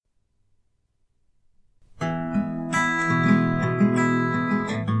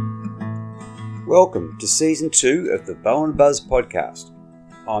Welcome to Season 2 of the Bow and Buzz podcast.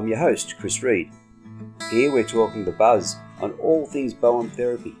 I'm your host, Chris Reed. Here we're talking to Buzz on all things Bowen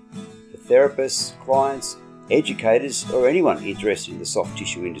therapy for therapists, clients, educators or anyone interested in the soft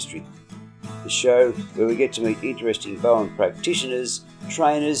tissue industry. The show where we get to meet interesting Bowen practitioners,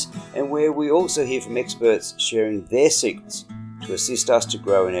 trainers and where we also hear from experts sharing their secrets to assist us to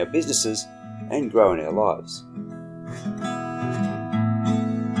grow in our businesses and grow in our lives.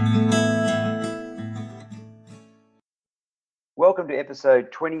 Welcome to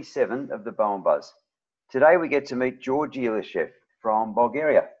episode 27 of the Bow and Buzz. Today we get to meet Georgi Ilchev from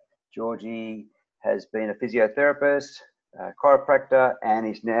Bulgaria. Georgi has been a physiotherapist, a chiropractor, and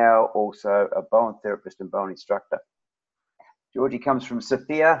is now also a Bowen therapist and Bowen instructor. Georgi comes from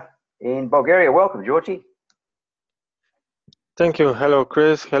Sofia in Bulgaria. Welcome, Georgi. Thank you. Hello,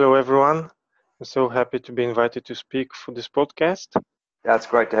 Chris. Hello, everyone. I'm so happy to be invited to speak for this podcast. That's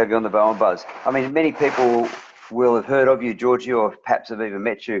great to have you on the Bow and Buzz. I mean, many people will have heard of you, Georgi, or perhaps have even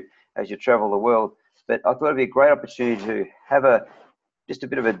met you as you travel the world. But I thought it'd be a great opportunity to have just a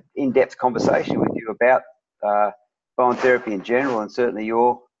bit of an in-depth conversation with you about Bowen therapy in general, and certainly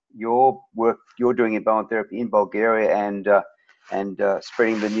your work you're doing in Bowen therapy in Bulgaria and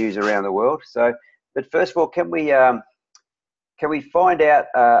spreading the news around the world. So, but first of all, can we find out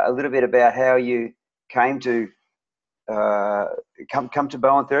a little bit about how you came to come to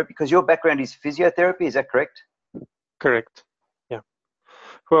Bowen therapy? Because your background is physiotherapy, is that correct? Correct. Yeah.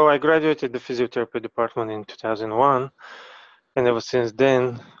 Well, I graduated the physiotherapy department in 2001, and ever since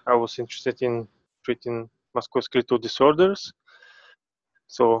then, I was interested in treating musculoskeletal disorders.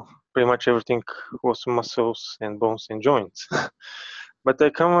 So pretty much everything was muscles and bones and joints. But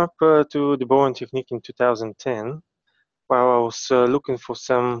I come up to the Bowen technique in 2010 while I was looking for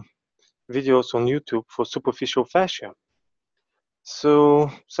some videos on YouTube for superficial fascia.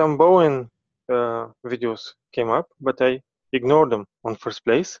 So some Bowen videos came up, but I ignored them on first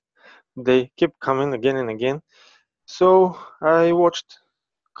place. They kept coming again and again. So I watched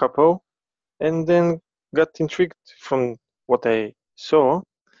a couple and then got intrigued from what I saw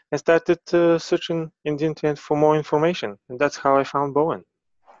and started searching in the internet for more information. And that's how I found Bowen,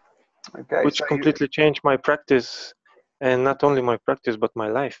 which so completely changed my practice, and not only my practice, but my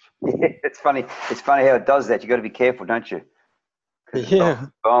life. Yeah, it's funny. It's funny how it does that. You got to be careful, don't you? Yeah,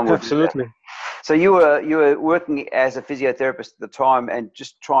 absolutely. So you were working as a physiotherapist at the time, and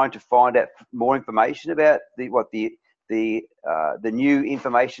just trying to find out more information about the new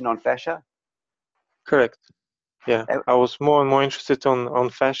information on fascia. Correct. Yeah, I was more and more interested on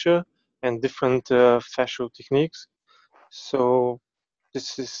fascia and different fascial techniques. So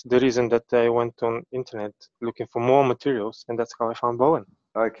this is the reason that I went on internet looking for more materials, and that's how I found Bowen.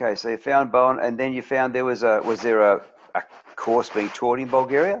 Okay, so you found Bowen, and then you found was there a course being taught in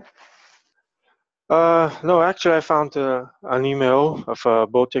Bulgaria? No, actually, I found an email of a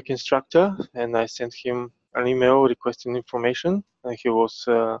Bowtech instructor, and I sent him an email requesting information, and he was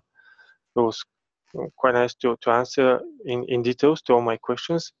quite nice to answer in details to all my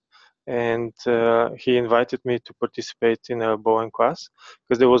questions. And he invited me to participate in a Bowen class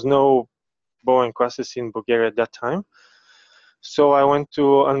because there was no Bowen classes in Bulgaria at that time. So I went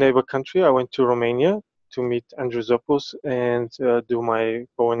to a neighbor country. I went to Romania to meet Andrew Zopos and do my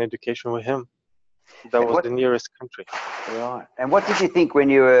Bowen education with him. That was the nearest country. Right. And what did you think when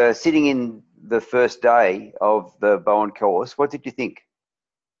you were sitting in the first day of the Bowen course? What did you think?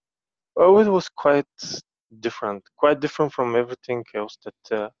 Oh, it was quite different from everything else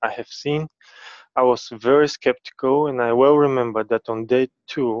that I have seen. I was very skeptical, and I well remember that on day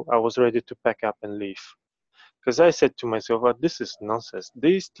 2, I was ready to pack up and leave. Because I said to myself, oh, this is nonsense.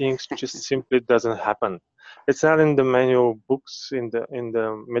 These things just simply doesn't happen. It's not in the manual books, in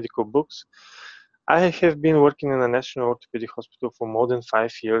the medical books. I have been working in a national orthopedic hospital for more than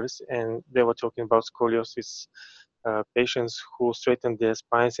 5 years, and they were talking about scoliosis patients who straightened their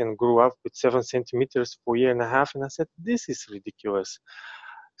spines and grew up with 7 centimeters for a year and a half. And I said, this is ridiculous.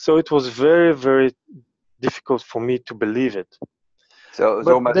 So it was very, very difficult for me to believe it. So it was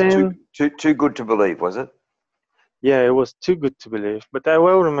almost too good to believe, was it? Yeah, it was too good to believe. But I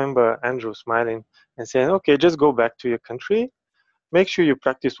well remember Andrew smiling and saying, okay, just go back to your country. Make sure you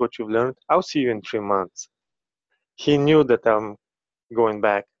practice what you've learned. I'll see you in 3 months. He knew that I'm going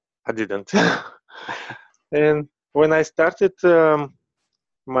back. I didn't. And when I started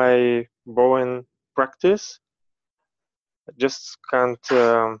my Bowen practice, I just can't.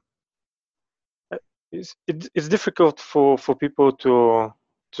 It's difficult for people to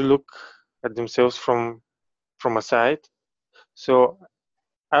look at themselves from a side. So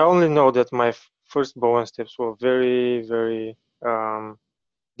I only know that my first Bowen steps were very, very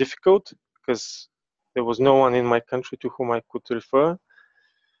difficult because there was no one in my country to whom I could refer.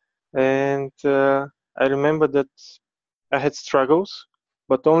 And I remember that I had struggles,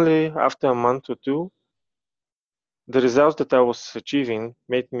 but only after a month or two, the results that I was achieving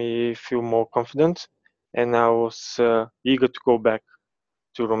made me feel more confident, and I was eager to go back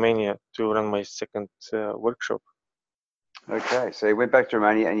to Romania to run my second workshop. Okay, so you went back to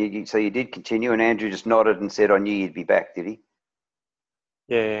Romania, and so you did continue, and Andrew just nodded and said, "I knew you'd be back," did he?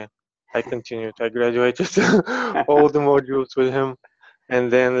 Yeah, I continued. I graduated all the modules with him, and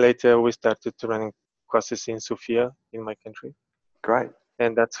then later we started running classes in Sofia in my country, Great.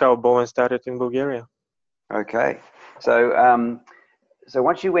 and that's how Bowen started in Bulgaria. Okay, so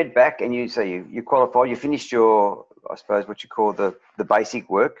once you went back and you qualified, you finished your, I suppose, what you call the basic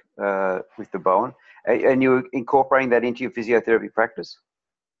work with the Bowen, and you were incorporating that into your physiotherapy practice.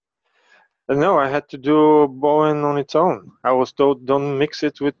 No, I had to do Bowen on its own. I was told don't mix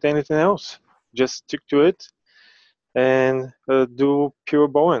it with anything else. Just stick to it and do pure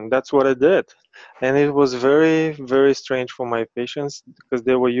Bowen. That's what I did. And it was very, very strange for my patients because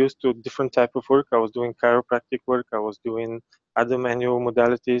they were used to different type of work. I was doing chiropractic work. I was doing other manual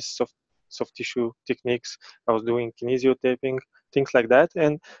modalities, soft tissue techniques. I was doing kinesiotaping, things like that.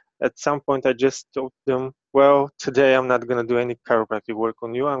 And at some point, I just told them, well, today I'm not going to do any chiropractic work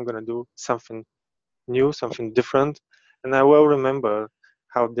on you. I'm going to do something new, something different. And I well remember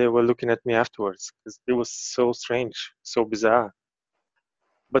how they were looking at me afterwards because it was so strange, so bizarre.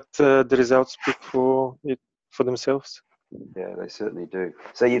 But the results speak for themselves. Yeah, they certainly do.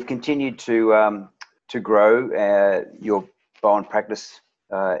 So you've continued to grow your Bowen practice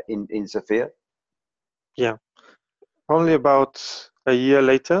in Sofia. Yeah, only about a year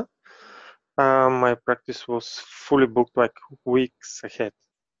later, my practice was fully booked like weeks ahead.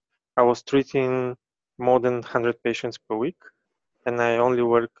 I was treating more than 100 patients per week, and I only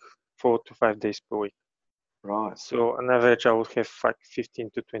work 4 to 5 days per week. Right. So on average, I would have like 15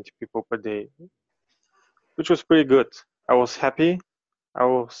 to 20 people per day, which was pretty good. I was happy. I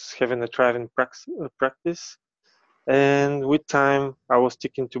was having a thriving practice, and with time, I was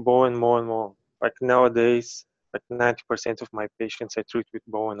sticking to Bowen more and more. Like nowadays, like 90% of my patients I treat with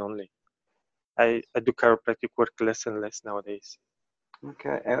Bowen only. I do chiropractic work less and less nowadays.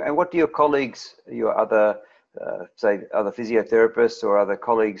 Okay. And what do your colleagues, your other, say, other physiotherapists or other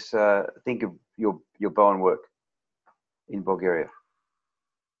colleagues think of your Bowen work in Bulgaria?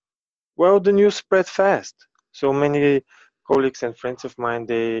 Well, the news spread fast. So many colleagues and friends of mine,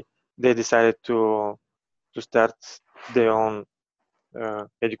 they decided to start their own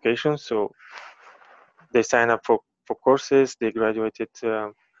education. So they sign up for courses, they graduated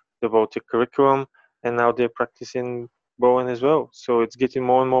the Baltic curriculum, and now they're practicing Bowen as well. So it's getting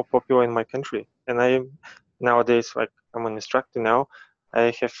more and more popular in my country. And nowadays, like I'm an instructor now,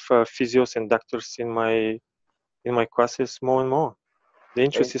 I have physios and doctors in my classes more and more. The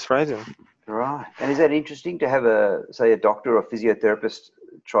interest is rising. Right. And is that interesting to have say, a doctor or physiotherapist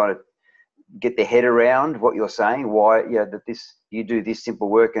trying to get their head around what you're saying? Why, that you do this simple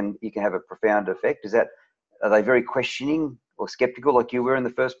work and you can have a profound effect? Are they very questioning or skeptical like you were in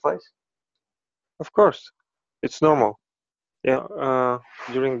the first place? Of course, it's normal. Yeah,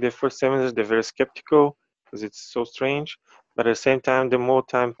 during the first semesters, they're very skeptical because it's so strange. But at the same time, the more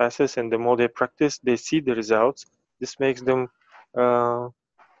time passes and the more they practice, they see the results. This makes them uh,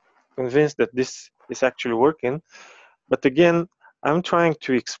 convinced that this is actually working. But again, I'm trying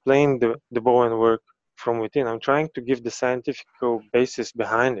to explain the Bowen work from within. I'm trying to give the scientific basis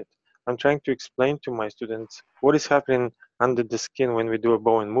behind it. I'm trying to explain to my students what is happening under the skin when we do a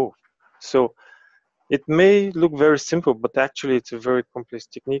Bowen move. So it may look very simple, but actually it's a very complex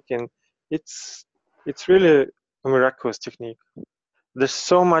technique, and it's really a miraculous technique. There's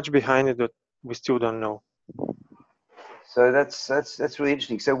so much behind it that we still don't know. So that's really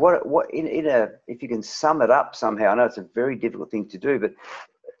interesting. So what if you can sum it up somehow? I know it's a very difficult thing to do, but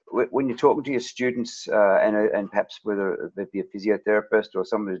when you're talking to your students and perhaps whether it be a physiotherapist or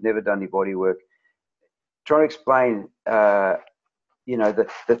someone who's never done any body work, trying to explain the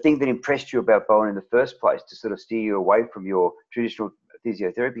thing that impressed you about Bowen in the first place to sort of steer you away from your traditional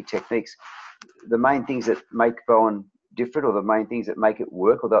physiotherapy techniques, the main things that make Bowen different or the main things that make it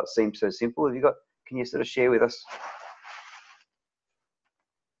work, although it seems so simple, can you sort of share with us?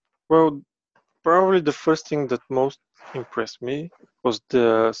 Well, probably the first thing that most impressed me was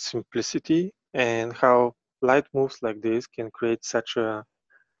the simplicity and how light moves like this can create such a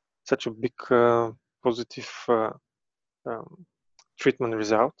big positive treatment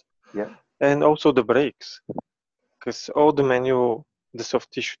result. Yeah. And also the breaks, because all the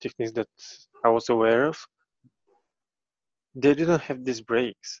soft tissue techniques that I was aware of, they didn't have these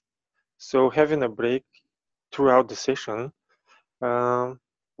breaks. So having a break throughout the session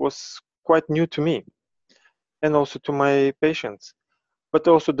was quite new to me and also to my patients. But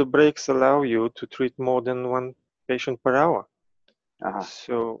also the breaks allow you to treat more than one patient per hour. Uh-huh.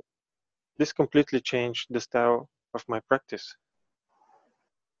 So this completely changed the style of my practice.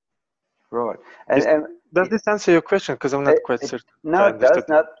 Right. Does this answer your question? Because I'm not quite certain. No, I it does.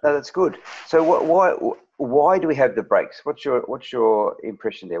 understood. No, that's good. So why do we have the breaks? What's your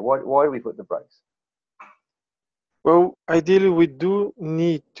impression there? Why do we put the breaks? Well, ideally, we do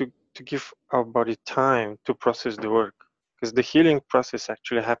need to give our body time to process the work, because the healing process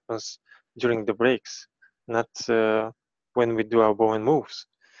actually happens during the breaks, not when we do our Bowen moves.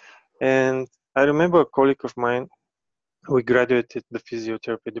 And I remember a colleague of mine, we graduated the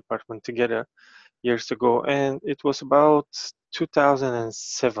physiotherapy department together years ago, and it was about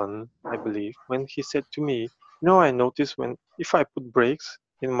 2007, I believe, when he said to me, I notice if I put breaks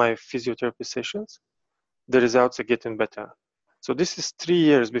in my physiotherapy sessions, the results are getting better. So this is 3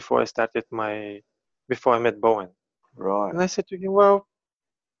 years before I met Bowen. Right. And I said to him, well,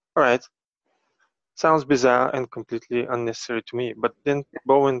 all right, sounds bizarre and completely unnecessary to me. But then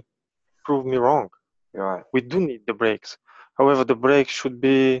Bowen proved me wrong. Right. We do need the breaks. However, the breaks should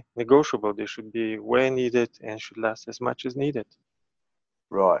be negotiable. They should be where needed and should last as much as needed.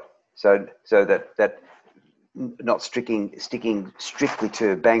 Right. So that not sticking strictly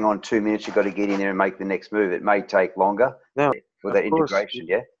to bang on 2 minutes, you've got to get in there and make the next move. It may take longer Now, for of that course, integration,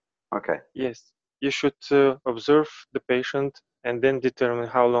 yeah? Okay. yes, you should observe the patient and then determine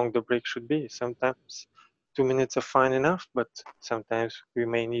how long the break should be. Sometimes 2 minutes are fine enough, but sometimes we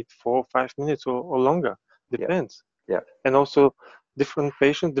may need 4 or 5 minutes or longer. Depends. Yeah. And also different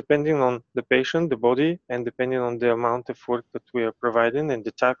patients, depending on the patient, the body, and depending on the amount of work that we are providing and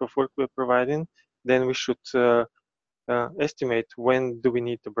the type of work we're providing, then we should estimate when do we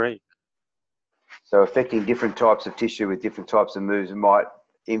need the break. So affecting different types of tissue with different types of moves might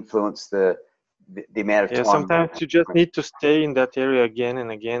influence the amount of time. Sometimes you just need to stay in that area again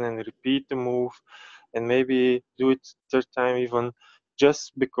and again and repeat the move and maybe do it third time even,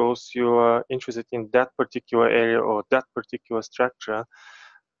 just because you are interested in that particular area or that particular structure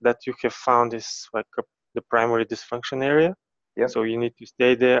that you have found is like the primary dysfunction area. Yep. So you need to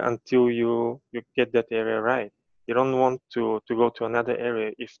stay there until you get that area right. You don't want to go to another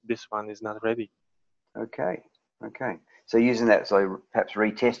area if this one is not ready. Okay. So using that, so perhaps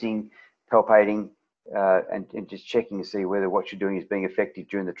retesting, palpating, and just checking to see whether what you're doing is being effective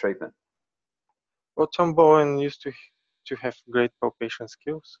during the treatment. Well, Tom Bowen used to have great palpation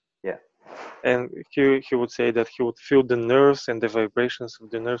skills. Yeah. And he would say that he would feel the nerves and the vibrations of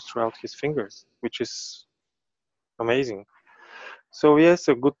the nerves throughout his fingers, which is amazing. So yes,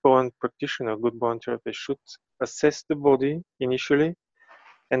 a good Bowen practitioner, a good Bowen therapist should assess the body initially,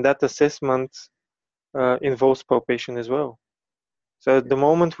 and that assessment involves palpation as well. So at the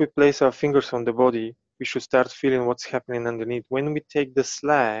moment we place our fingers on the body, we should start feeling what's happening underneath. When we take the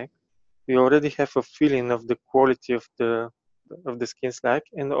slag, we already have a feeling of the quality of the skin slag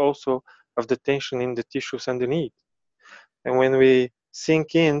and also of the tension in the tissues underneath. And when we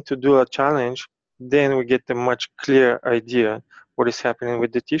sink in to do a challenge, then we get a much clearer idea what is happening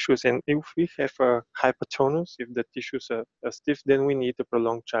with the tissues. And if we have a hypertonus, if the tissues are stiff, then we need a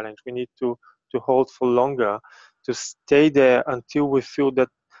prolonged challenge. We need to hold for longer, to stay there until we feel that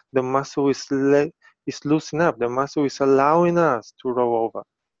the muscle is loosening up, the muscle is allowing us to roll over.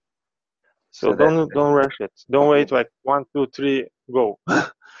 So don't rush it. Don't wait like 1, 2, 3, go.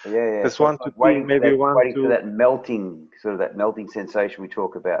 Yeah. It's 1 to 2, maybe 1, 2. Waiting for that melting, sort of that melting sensation we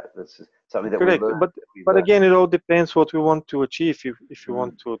talk about. That's something that Correct. we learn. But again, it all depends what we want to achieve. If you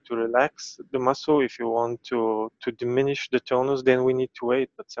want to relax the muscle, if you want to diminish the tonus, then we need to wait.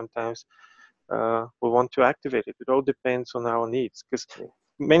 But sometimes we want to activate it. It all depends on our needs. Because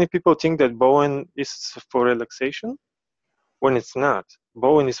many people think that Bowen is for relaxation, when it's not.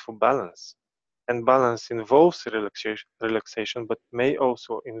 Bowen is for balance. And balance involves relaxation, but may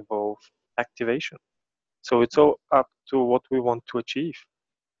also involve activation. So it's all up to what we want to achieve.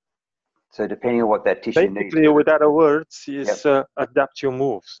 So depending on what that tissue needs. Basically, with other words, is adapt your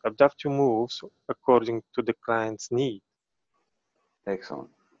moves. Adapt your moves according to the client's need. Excellent.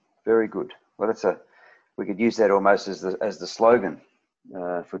 Very good. Well, we could use that almost as the slogan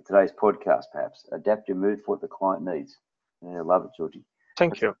for today's podcast, perhaps. Adapt your move for what the client needs. I love it, Georgi.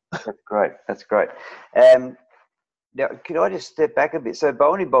 Thank you. That's great. Now, can I just step back a bit? So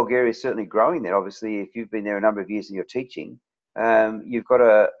Bowen in Bulgaria is certainly growing there. Obviously, if you've been there a number of years and you're teaching, you've got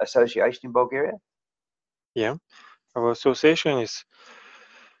an association in Bulgaria? Yeah. Our association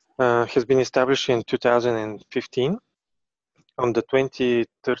has been established in 2015 on the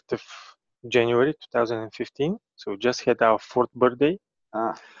 23rd of January 2015. So just had our 4th birthday.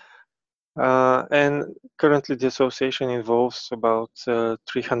 Ah. And currently the association involves about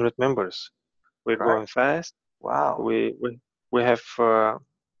 300 members. We're Great. going fast. Wow. We have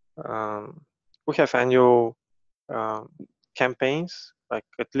annual campaigns, like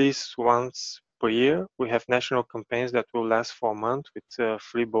at least once per year. We have national campaigns that will last for a month with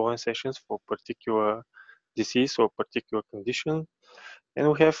free bowling sessions for particular disease or particular condition.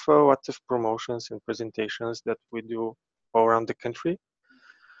 And we have lots of promotions and presentations that we do all around the country.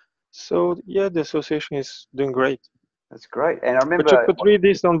 So yeah, the association is doing great. That's great. And I remember. But you could read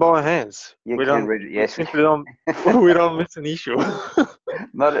this on both hands. You we can don't, read it, yes. We simply don't, we don't miss an issue.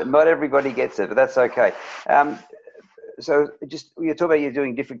 Not everybody gets it, but that's okay. So just you're talking about you're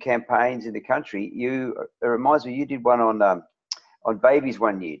doing different campaigns in the country. It reminds me you did one on babies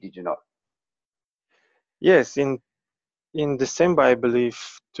one year, did you not? Yes, in December, I believe,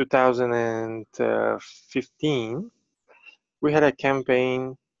 2015, we had a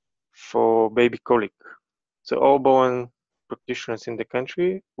campaign for baby colic. So all bowling practitioners in the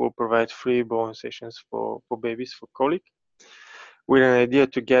country will provide free bowling sessions for babies for colic, with an idea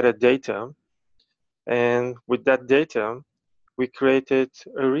to gather data. And with that data, we created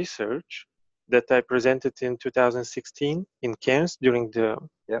a research that I presented in 2016 in Cairns during the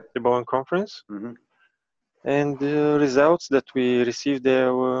bowling conference. Mm-hmm. And the results that we received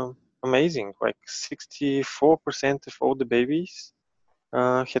there were amazing. Like 64% of all the babies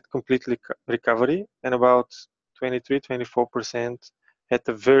had complete recovery, and about 23-24% had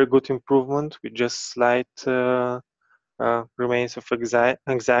a very good improvement with just slight remains of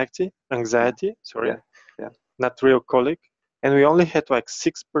anxiety, sorry, not real colic. And we only had like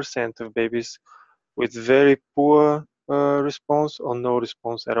 6% of babies with very poor response or no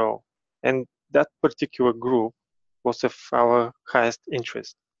response at all. And that particular group was of our highest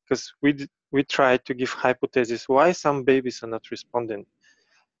interest, because we tried to give hypotheses why some babies are not responding.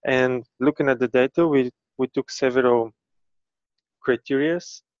 And looking at the data, we took several criteria.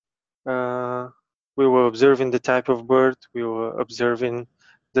 We were observing the type of birth, we were observing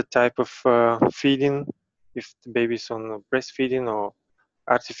the type of feeding, if the baby is on breastfeeding or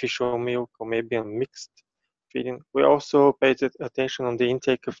artificial milk or maybe on mixed feeding. We also paid attention on the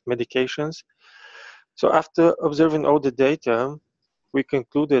intake of medications. So after observing all the data, we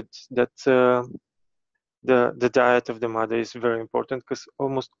concluded that the diet of the mother is very important, because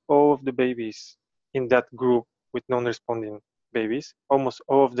almost all of the babies in that group with non-responding babies, almost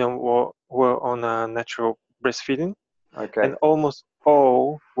all of them were on a natural breastfeeding, and almost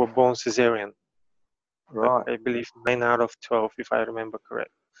all were born cesarean. Right. Like I believe 9 out of 12, if I remember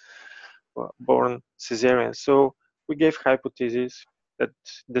correct, were born cesarean. So we gave hypotheses that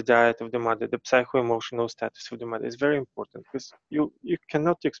the diet of the mother, the psycho-emotional status of the mother is very important, because you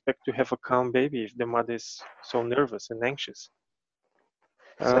cannot expect to have a calm baby if the mother is so nervous and anxious.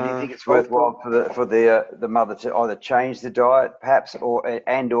 So do you think it's worthwhile for the mother to either change the diet perhaps or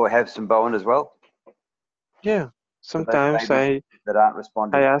have some Bowen as well? Yeah, sometimes that aren't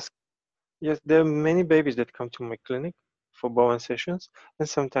responding. I ask. Yes, there are many babies that come to my clinic for Bowen sessions, and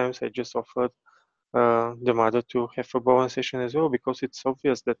sometimes I just offer the mother to have a Bowen session as well, because it's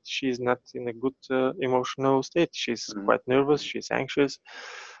obvious that she's not in a good emotional state. She's quite nervous, she's anxious,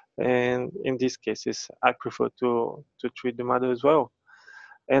 and in these cases, I prefer to treat the mother as well.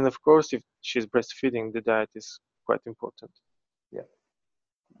 And of course, if she's breastfeeding, the diet is quite important. Yeah,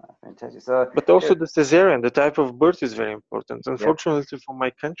 fantastic. So, but also the cesarean, the type of birth is very important. Unfortunately, for my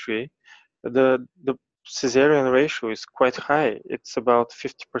country, the cesarean ratio is quite high. It's about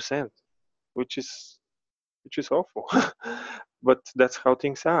 50%, which is awful. But that's how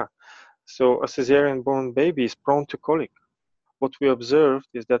things are. So a cesarean-born baby is prone to colic. What we observed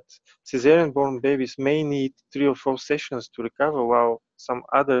is that cesarean-born babies may need 3 or 4 sessions to recover, while some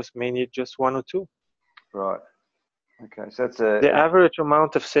others may need just 1 or 2. Right. Okay. So that's the average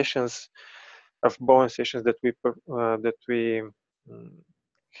amount of sessions, of Bowen sessions that we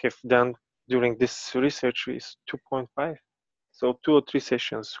have done during this research is 2.5. So 2 or 3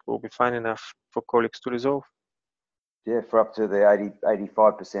 sessions will be fine enough for colics to resolve. Yeah, for up to the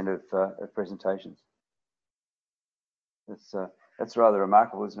 85% of presentations. That's rather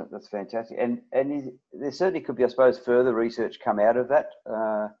remarkable, isn't it? That's fantastic. And there certainly could be, I suppose, further research come out of that.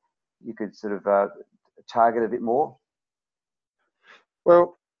 You could sort of target a bit more.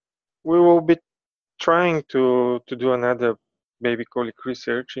 Well, we will be trying to do another baby colic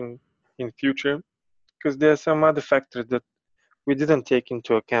research in future, because there are some other factors that we didn't take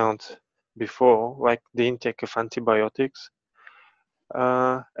into account before, like the intake of antibiotics,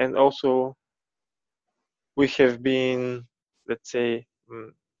 and also we have been, let's say,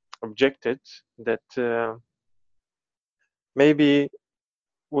 objected that maybe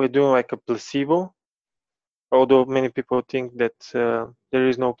we're doing like a placebo, although many people think that there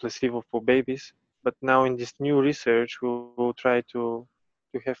is no placebo for babies. But now in this new research, we'll try to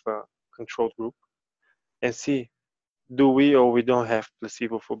have a controlled group and see, do we or we don't have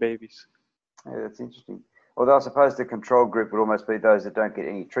placebo for babies. Yeah, that's interesting. Although I suppose the control group would almost be those that don't get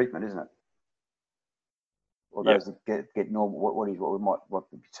any treatment, isn't it? Or those that get normal. What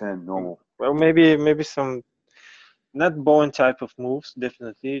would be termed normal? Well, maybe some not bone type of moves,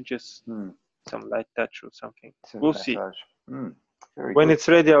 definitely just some light touch or something. We'll see. Very when good. It's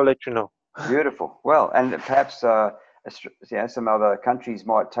ready, I'll let you know. Beautiful. Well, and perhaps some other countries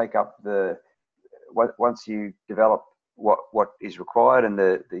might take up once you develop what is required and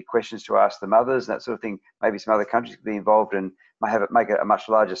the questions to ask the mothers and that sort of thing. Maybe some other countries could be involved and make it a much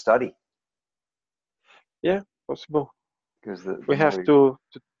larger study. Yeah, possible. Because we have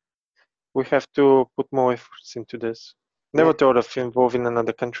to put more efforts into this. Never thought of involving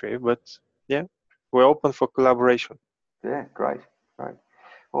another country, but yeah, we're open for collaboration. Yeah, great.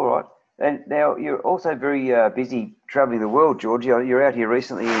 All right. And now you're also very busy traveling the world, Georgi. You're out here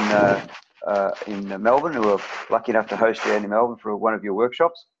recently in Melbourne. We were lucky enough to host you in Melbourne for one of your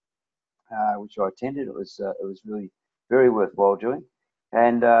workshops, which I attended. It was really very worthwhile doing.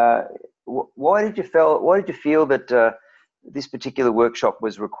 And why did you feel that this particular workshop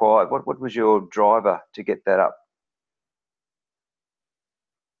was required? What was your driver to get that up?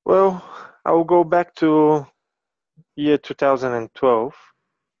 Well, I will go back to year 2012,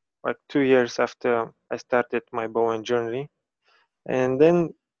 like 2 years after I started my Bowen journey. And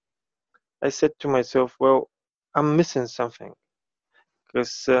then I said to myself, well, I'm missing something.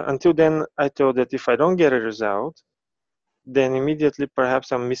 Because until then, I thought that if I don't get a result, then immediately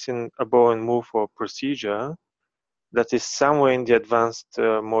perhaps I'm missing a Bowen move or procedure that is somewhere in the advanced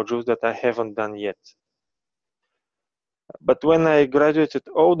modules that I haven't done yet. But when I graduated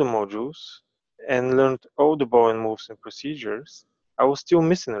all the modules and learned all the Bowen moves and procedures, I was still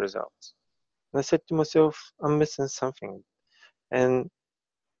missing results. And I said to myself, I'm missing something. And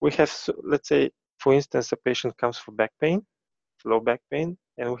we have, let's say, for instance, a patient comes for back pain, low back pain,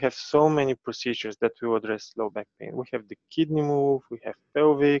 and we have so many procedures that will address low back pain. We have the kidney move, we have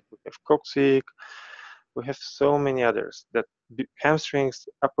pelvic, we have coccyx, we have so many others, that hamstrings,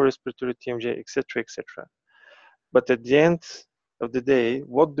 upper respiratory TMJ, etc., etc. But at the end of the day,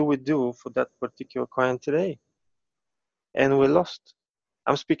 what do we do for that particular client today? And we're lost.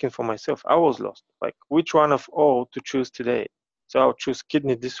 I'm speaking for myself. I was lost. Like, which one of all to choose today? So I'll choose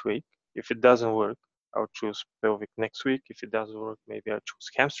kidney this week. If it doesn't work, I'll choose pelvic next week. If it doesn't work, maybe I'll choose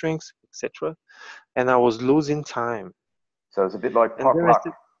hamstrings, etc. And I was losing time. So it's a bit like pot luck.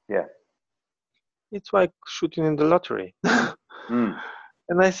 Yeah. It's like shooting in the lottery.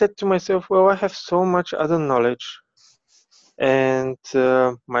 And I said to myself, well, I have so much other knowledge and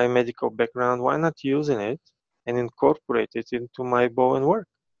my medical background. Why not using it and incorporate it into my Bowen work?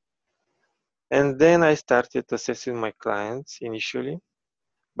 And then I started assessing my clients initially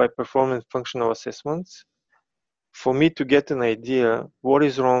by performing functional assessments for me to get an idea what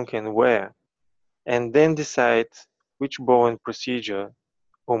is wrong and where, and then decide which Bowen procedure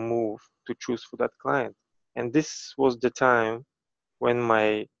or move to choose for that client. And this was the time when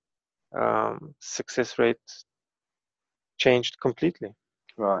my success rate changed completely.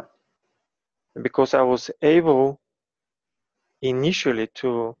 Right. Because I was able initially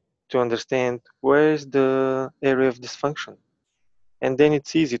to understand where is the area of dysfunction. And then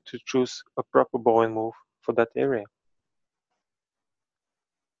it's easy to choose a proper Bowen move for that area.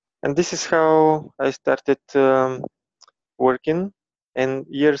 And this is how I started working. And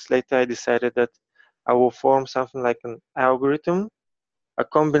years later, I decided that I will form something like an algorithm, a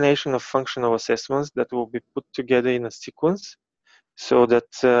combination of functional assessments that will be put together in a sequence, so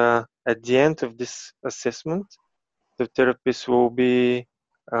that at the end of this assessment, the therapist will be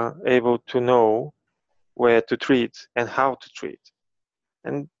able to know where to treat and how to treat.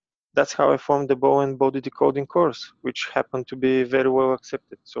 And that's how I formed the Bowen Body Decoding course, which happened to be very well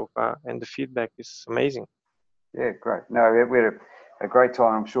accepted so far, and the feedback is amazing. Yeah, great. No, we had a great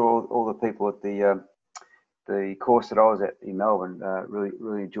time. I'm sure all the people at the course that I was at in Melbourne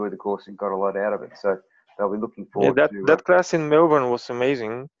really enjoyed the course and got a lot out of it. So they'll be looking forward to that class in Melbourne was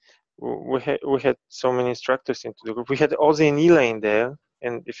amazing. We had so many instructors into the group. We had Ozzy and Elaine there,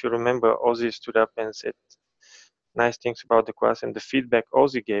 and if you remember, Ozzy stood up and said nice things about the class, and the feedback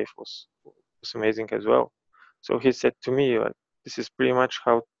Ozzy gave was amazing as well. So he said to me, like, this is pretty much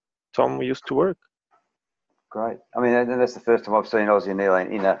how Tom used to work. Great. I mean, that's the first time I've seen Ozzy and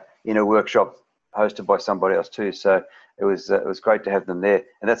Elaine in a workshop hosted by somebody else too. So it was great to have them there,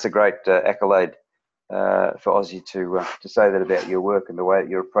 and that's a great accolade for Aussie to say that about your work and the way that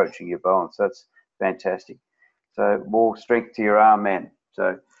you're approaching your bowling. So that's fantastic. So more strength to your arm, man.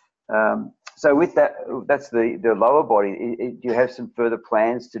 So so with that, that's the lower body. Do you have some further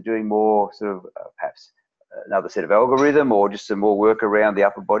plans to doing more sort of perhaps another set of algorithm or just some more work around the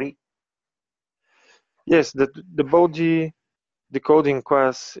upper body? Yes, the body decoding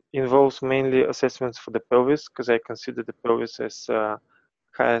class involves mainly assessments for the pelvis, because I consider the pelvis as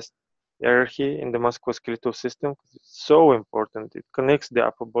highest hierarchy in the musculoskeletal system. It's so important. It connects the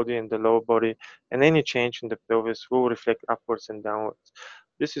upper body and the lower body, and any change in the pelvis will reflect upwards and downwards.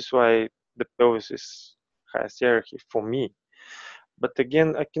 This is why the pelvis is highest hierarchy for me. But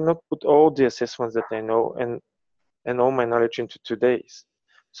again, I cannot put all the assessments that I know and all my knowledge into 2 days.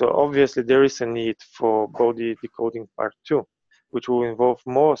 So obviously there is a need for body decoding part 2, which will involve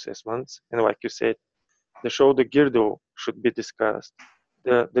more assessments. And like you said, the shoulder girdle should be discussed.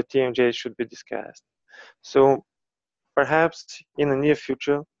 The TMJ should be discussed. So perhaps in the near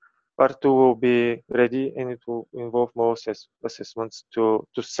future, part 2 will be ready and it will involve more assessments to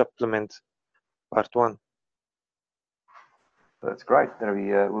supplement part 1. That's great. That'll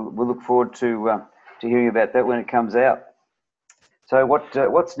be. We'll look forward to hearing about that when it comes out. So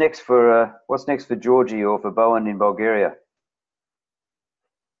what's next for Georgi or for Bowen in Bulgaria?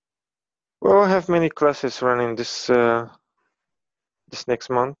 Well, I have many classes running this next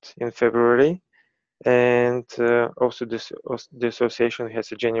month in February, and also the association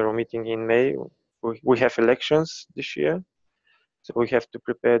has a general meeting in May. We have elections this year, so we have to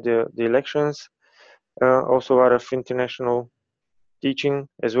prepare the elections. Also a lot of international teaching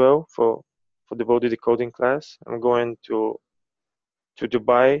as well for the body decoding class. I'm going to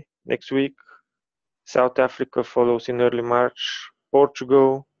Dubai next week. South Africa follows in early March,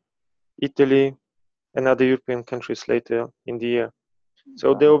 Portugal, Italy, and other European countries later in the year.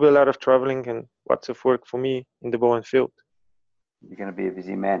 So there will be a lot of traveling and lots of work for me in the Bowen field. You're going to be a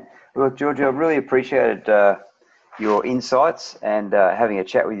busy man. Well, Georgi, I really appreciated your insights and having a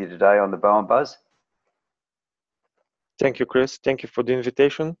chat with you today on the Bowen Buzz. Thank you, Chris. Thank you for the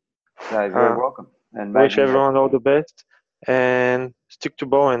invitation. No, you're very welcome. And wish everyone all the best and stick to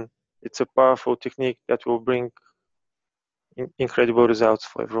Bowen. It's a powerful technique that will bring incredible results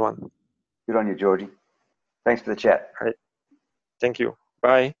for everyone. Good on you, Georgi. Thanks for the chat. All right. Thank you.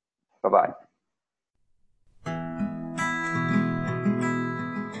 Bye. Bye-bye.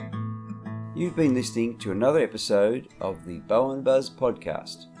 You've been listening to another episode of the Bowen Buzz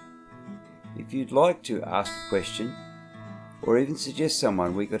podcast. If you'd like to ask a question or even suggest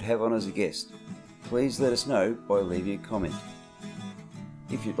someone we could have on as a guest, please let us know by leaving a comment.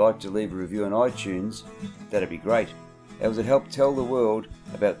 If you'd like to leave a review on iTunes, that'd be great, as it help tell the world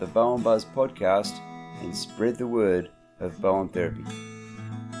about the Bowen Buzz podcast and spread the word of Bowen therapy.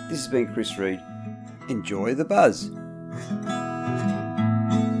 This has been Chris Reed. Enjoy the buzz.